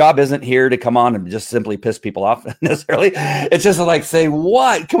again, my job isn't here to come on and just simply piss people off necessarily. It's just like, say,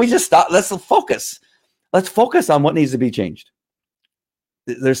 what? Can we just stop? Let's focus. Let's focus on what needs to be changed.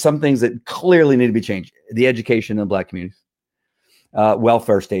 There's some things that clearly need to be changed. The education in black communities.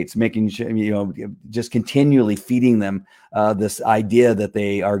 Welfare states, making sure, just continually feeding them this idea that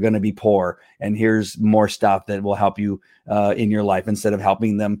they are going to be poor. And here's more stuff that will help you in your life instead of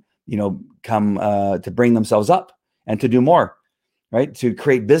helping them, come to bring themselves up and to do more, right? To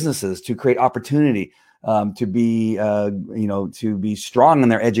create businesses, to create opportunity, to be, to be strong in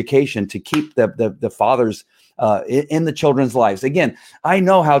their education, to keep the fathers in the children's lives. Again, I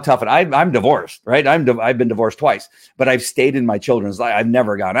know how tough I'm divorced, right? I've been divorced twice, but I've stayed in my children's life. I've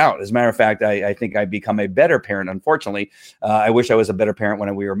never gone out. As a matter of fact, I think I've become a better parent. Unfortunately, I wish I was a better parent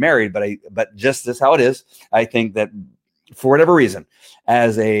when we were married, but just as how it is, I think that for whatever reason,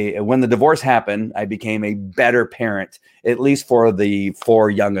 when the divorce happened, I became a better parent, at least for the 4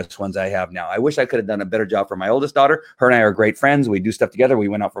 youngest ones I have now. I wish I could have done a better job for my oldest daughter. Her and I are great friends. We do stuff together. We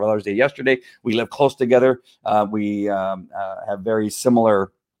went out for Mother's Day yesterday. We live close together. We have very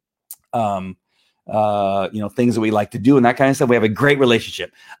similar, things that we like to do and that kind of stuff. We have a great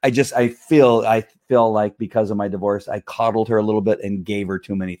relationship. I feel like because of my divorce, I coddled her a little bit and gave her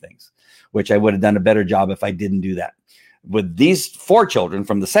too many things, which I would have done a better job if I didn't do that. With these 4 children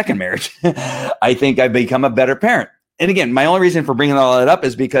from the second marriage, I think I've become a better parent. And again, my only reason for bringing all that up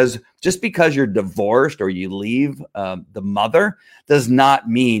is because just because you're divorced or you leave the mother does not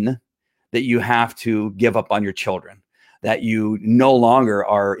mean that you have to give up on your children, that you no longer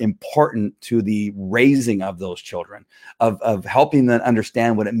are important to the raising of those children, of helping them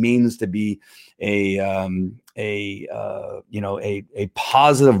understand what it means to be a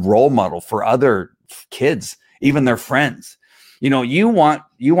positive role model for other kids, even their friends. You want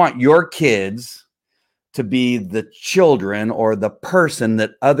your kids to be the children or the person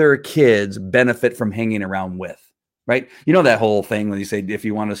that other kids benefit from hanging around with, right? That whole thing when you say, if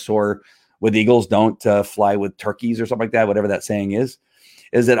you want to soar with eagles, don't fly with turkeys or something like that, whatever that saying is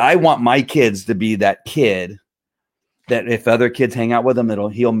that I want my kids to be that kid that if other kids hang out with them,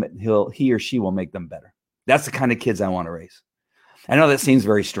 he or she will make them better. That's the kind of kids I want to raise. I know that seems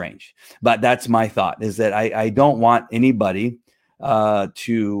very strange, but that's my thought, is that I don't want anybody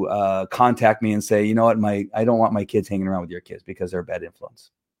to contact me and say, you know what, I don't want my kids hanging around with your kids because they're a bad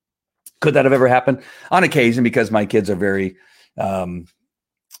influence. Could that have ever happened? On occasion, because my kids are very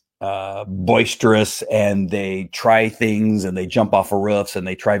boisterous and they try things and they jump off of roofs and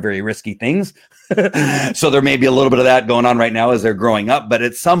they try very risky things. So there may be a little bit of that going on right now as they're growing up. But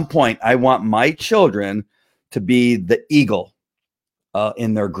at some point, I want my children to be the eagle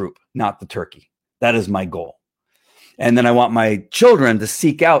in their group, not the turkey. That is my goal. And then I want my children to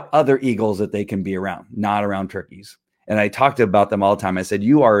seek out other eagles that they can be around, not around turkeys. And I talked about them all the time. I said,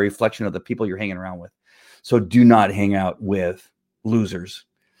 you are a reflection of the people you're hanging around with. So do not hang out with losers.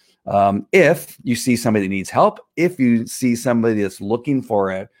 If you see somebody that needs help, if you see somebody that's looking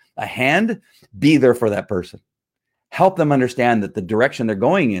for a hand, be there for that person. Help them understand that the direction they're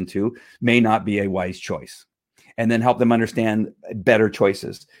going into may not be a wise choice. And then help them understand better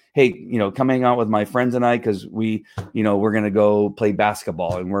choices. Hey, coming out with my friends and I, because we're going to go play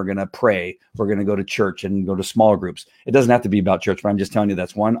basketball and we're going to pray. We're going to go to church and go to small groups. It doesn't have to be about church, but I'm just telling you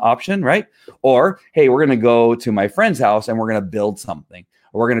that's one option, right? Or, hey, we're going to go to my friend's house and we're going to build something.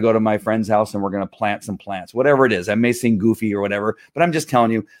 Or we're going to go to my friend's house and we're going to plant some plants, whatever it is. I may seem goofy or whatever, but I'm just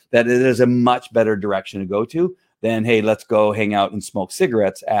telling you that it is a much better direction to go to than, hey, let's go hang out and smoke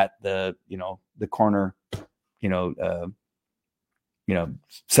cigarettes at the corner 7-Eleven,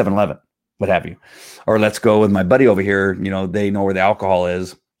 what have you. Or let's go with my buddy over here, they know where the alcohol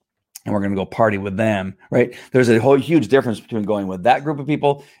is and we're going to go party with them, right? There's a whole huge difference between going with that group of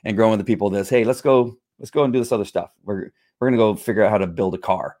people and going with the people that's, hey, let's go and do this other stuff. We're going to go figure out how to build a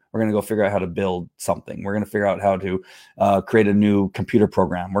car. We're going to go figure out how to build something. We're going to figure out how to create a new computer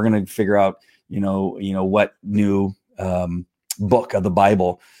program. We're going to figure out, what new book of the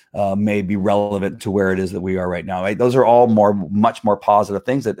Bible may be relevant to where it is that we are right now. Right? Those are all much more positive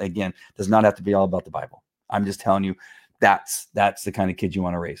things that, again, does not have to be all about the Bible. I'm just telling you that's the kind of kid you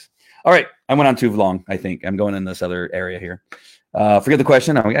want to raise. All right. I went on too long. I think I'm going in this other area here. Forget the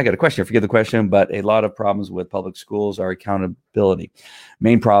question. I got a question. Forget the question, but a lot of problems with public schools are accountability.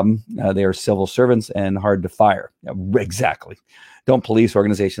 Main problem, they are civil servants and hard to fire. Yeah, exactly. Don't police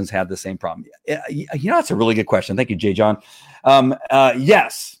organizations have the same problem? That's a really good question. Thank you, Jay John.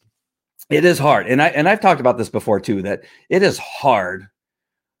 Yes, it is hard. And I've talked about this before too, that it is hard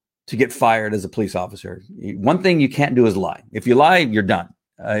to get fired as a police officer. One thing you can't do is lie. If you lie, you're done.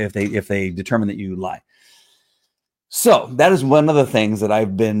 If they determine that you lie. So that is one of the things that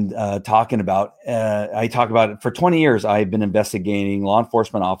I've been talking about. I talk about it for 20 years. I've been investigating law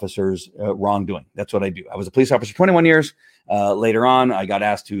enforcement officers' wrongdoing. That's what I do. I was a police officer 21 years. Later on, I got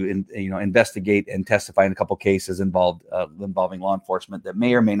asked to investigate and testify in a couple cases involving law enforcement that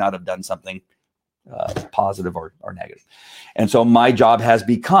may or may not have done something positive or negative. And so my job has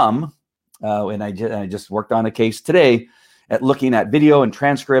become, and I just worked on a case today, at looking at video and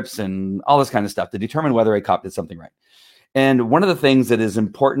transcripts and all this kind of stuff to determine whether a cop did something right. And one of the things that is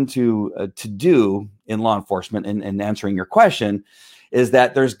important to do in law enforcement and answering your question is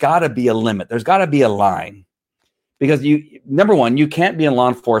that there's got to be a limit. There's got to be a line, because number one, you can't be in law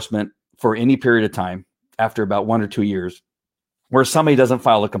enforcement for any period of time after about 1 or 2 years where somebody doesn't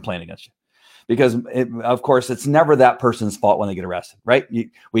file a complaint against you. Because, of course, it's never that person's fault when they get arrested, right?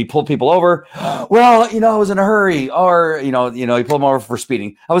 We pull people over. Well, I was in a hurry. Or, you pull them over for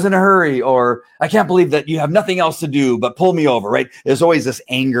speeding. I was in a hurry. Or I can't believe that you have nothing else to do but pull me over, right? There's always this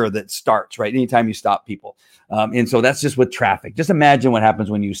anger that starts, right? Anytime you stop people. And so that's just with traffic. Just imagine what happens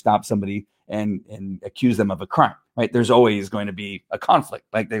when you stop somebody and accuse them of a crime, right? There's always going to be a conflict.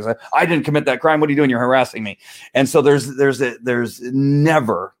 Like they say, I didn't commit that crime. What are you doing? You're harassing me. And so there's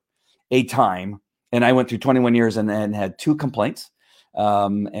never a time, and I went through 21 years and had 2 complaints,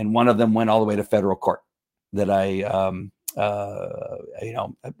 and one of them went all the way to federal court that I,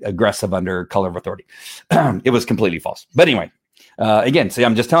 aggressive under color of authority. It was completely false. But anyway, again, see,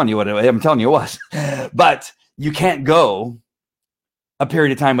 I'm just telling you what I'm telling you it was. But you can't go a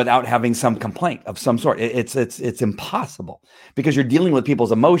period of time without having some complaint of some sort. It's impossible, because you're dealing with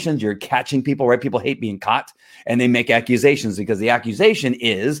people's emotions. You're catching people, right? People hate being caught, and they make accusations because the accusation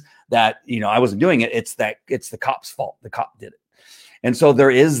is that, I wasn't doing it. It's the cop's fault. The cop did it. And so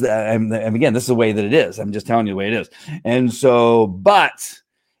there is that. And again, this is the way that it is. I'm just telling you the way it is. And so, but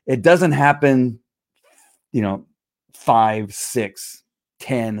it doesn't happen, 5, 6,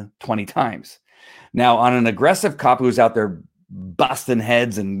 10, 20 times. Now, on an aggressive cop who's out there busting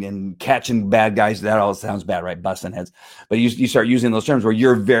heads and catching bad guys, that all sounds bad, right? Busting heads. But you start using those terms where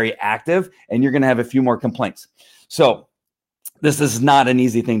you're very active and you're going to have a few more complaints. So this is not an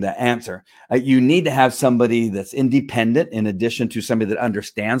easy thing to answer. You need to have somebody that's independent in addition to somebody that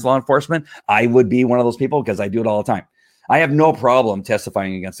understands law enforcement. I would be one of those people because I do it all the time. I have no problem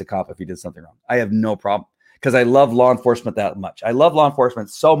testifying against a cop if he did something wrong. I have no problem because I love law enforcement that much. I love law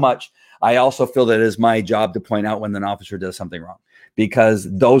enforcement so much. I also feel that it is my job to point out when an officer does something wrong, because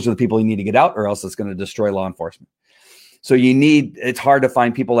those are the people you need to get out, or else it's going to destroy law enforcement. So it's hard to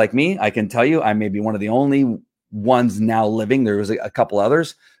find people like me. I can tell you, I may be one of the only ones now living. There was a couple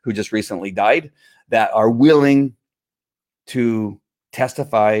others who just recently died that are willing to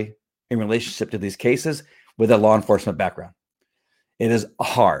testify in relationship to these cases with a law enforcement background. It is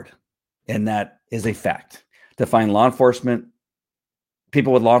hard, and that is a fact, to find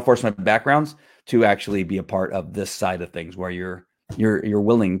people with law enforcement backgrounds to actually be a part of this side of things, where you're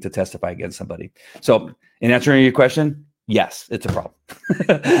willing to testify against somebody. So in answering your question, yes, it's a problem.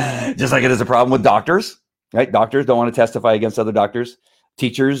 Just like it is a problem with doctors, right? Doctors don't want to testify against other doctors.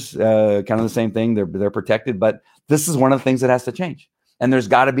 Teachers, kind of the same thing. They're protected, but this is one of the things that has to change. And there's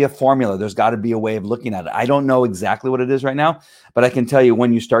got to be a formula. There's got to be a way of looking at it. I don't know exactly what it is right now, but I can tell you,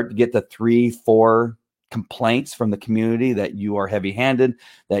 when you start to get the 3-4 complaints from the community that you are heavy-handed,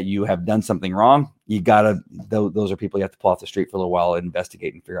 that you have done something wrong, those are people you have to pull off the street for a little while and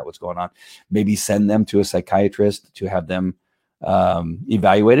investigate and figure out what's going on. Maybe send them to a psychiatrist to have them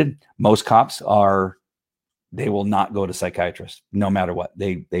evaluated. Most cops they will not go to psychiatrists no matter what.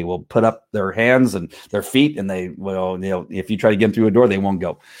 They will put up their hands and their feet, and they will, if you try to get them through a door, they won't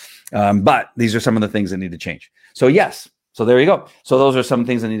go. But these are some of the things that need to change. So yes. So there you go. So those are some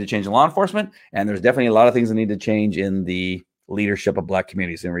things that need to change in law enforcement. And there's definitely a lot of things that need to change in the leadership of Black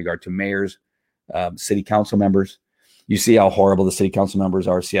communities in regard to mayors, city council members. You see how horrible the city council members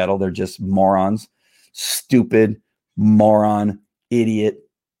are in Seattle. They're just morons, stupid, moron, idiot,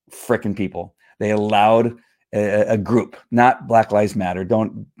 frickin' people. They allowed a group, not Black Lives Matter.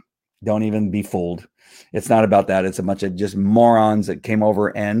 Don't even be fooled. It's not about that. It's a bunch of just morons that came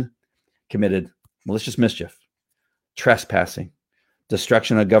over and committed malicious mischief, trespassing,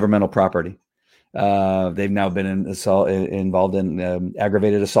 destruction of governmental property. They've now been involved in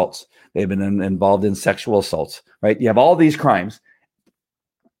aggravated assaults. They've been involved in sexual assaults, right? You have all these crimes.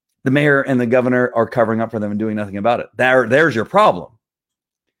 The mayor and the governor are covering up for them and doing nothing about it. There's your problem.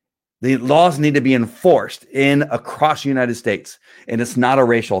 The laws need to be enforced across the United States, and it's not a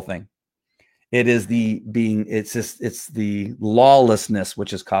racial thing. It is it's the lawlessness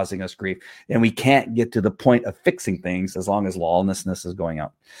which is causing us grief, and we can't get to the point of fixing things as long as lawlessness is going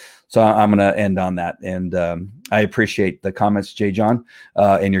out. So I'm going to end on that, and I appreciate the comments, Jay John,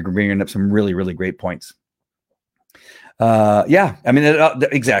 and you're bringing up some really, really great points. Yeah, I mean,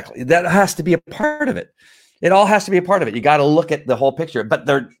 exactly. That has to be a part of it. It all has to be a part of it. You got to look at the whole picture, but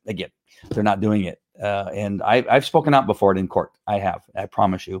they're not doing it. And I've spoken out before it in court. I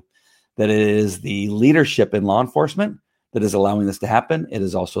promise you that it is the leadership in law enforcement that is allowing this to happen. It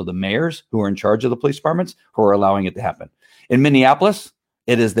is also the mayors who are in charge of the police departments who are allowing it to happen. In Minneapolis,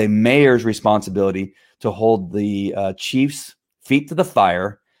 it is the mayor's responsibility to hold the chief's feet to the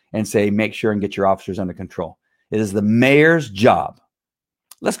fire and say, make sure and get your officers under control. It is the mayor's job.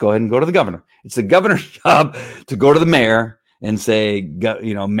 Let's go ahead and go to the governor. It's the governor's job to go to the mayor and say,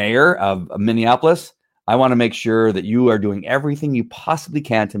 Mayor of Minneapolis, I want to make sure that you are doing everything you possibly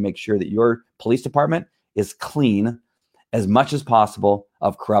can to make sure that your police department is clean as much as possible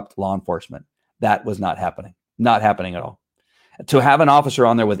of corrupt law enforcement. That was not happening at all. To have an officer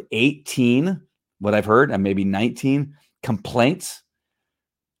on there with 18, what I've heard, and maybe 19 complaints,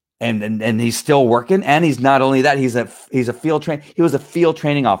 and he's still working. And he's not only that, he was a field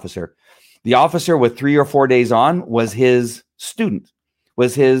training officer. The officer with 3 or 4 days on was his student,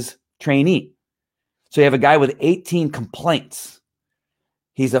 was his trainee. So you have a guy with 18 complaints.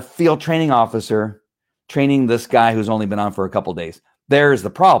 He's a field training officer training this guy who's only been on for a couple days. There's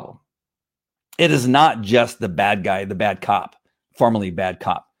the problem. It is not just the bad guy, the bad cop, formerly bad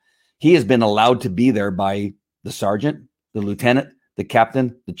cop. He has been allowed to be there by the sergeant, the lieutenant, the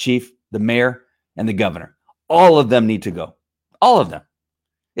captain, the chief, the mayor, and the governor. All of them need to go. All of them.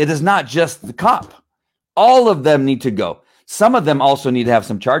 It is not just the cop. All of them need to go. Some of them also need to have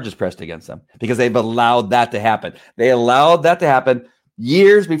some charges pressed against them because they've allowed that to happen. They allowed that to happen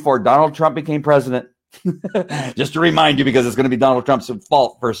years before Donald Trump became president. Just to remind you, because it's going to be Donald Trump's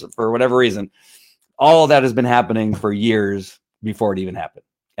fault for whatever reason. All of that has been happening for years before it even happened,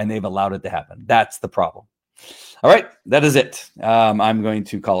 and they've allowed it to happen. That's the problem. All right, that is it. I'm going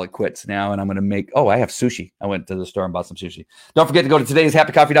to call it quits now, and I'm going to I have sushi. I went to the store and bought some sushi. Don't forget to go to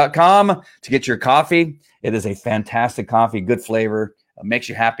todayshappycoffee.com to get your coffee. It is a fantastic coffee, good flavor, makes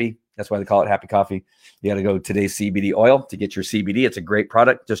you happy. That's why they call it happy coffee. You got to go to Today's CBD oil to get your CBD. It's a great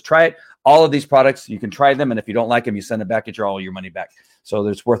product. Just try it. All of these products, you can try them, and if you don't like them, you send it back, get all your money back. So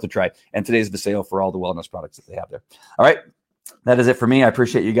it's worth a try. And today's the sale for all the wellness products that they have there. All right, that is it for me. I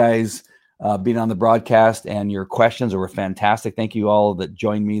appreciate you guys being on the broadcast, and your questions were fantastic. Thank you all that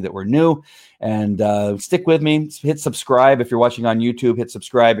joined me that were new, and stick with me. Hit subscribe if you're watching on YouTube. Hit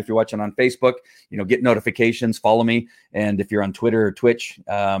subscribe if you're watching on Facebook. Get notifications, follow me. And if you're on Twitter or Twitch,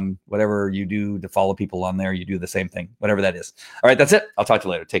 whatever you do to follow people on there, you do the same thing, whatever that is. All right, that's it. I'll talk to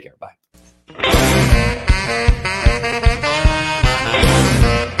you later. Take care. Bye.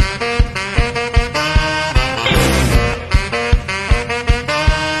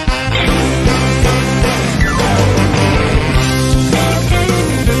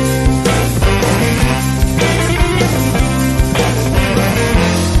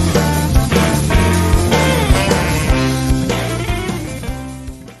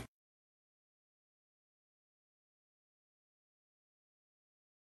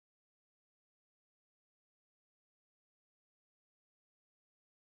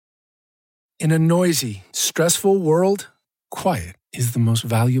 In a noisy, stressful world, quiet is the most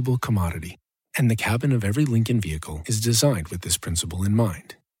valuable commodity, and the cabin of every Lincoln vehicle is designed with this principle in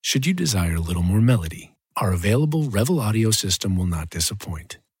mind. Should you desire a little more melody, our available Revel audio system will not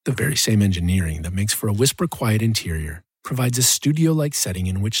disappoint. The very same engineering that makes for a whisper-quiet interior provides a studio-like setting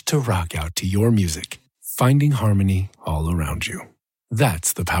in which to rock out to your music, finding harmony all around you.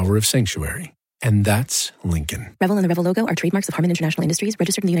 That's the power of Sanctuary. And that's Lincoln. Revel and the Revel logo are trademarks of Harman International Industries,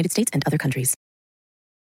 registered in the United States and other countries.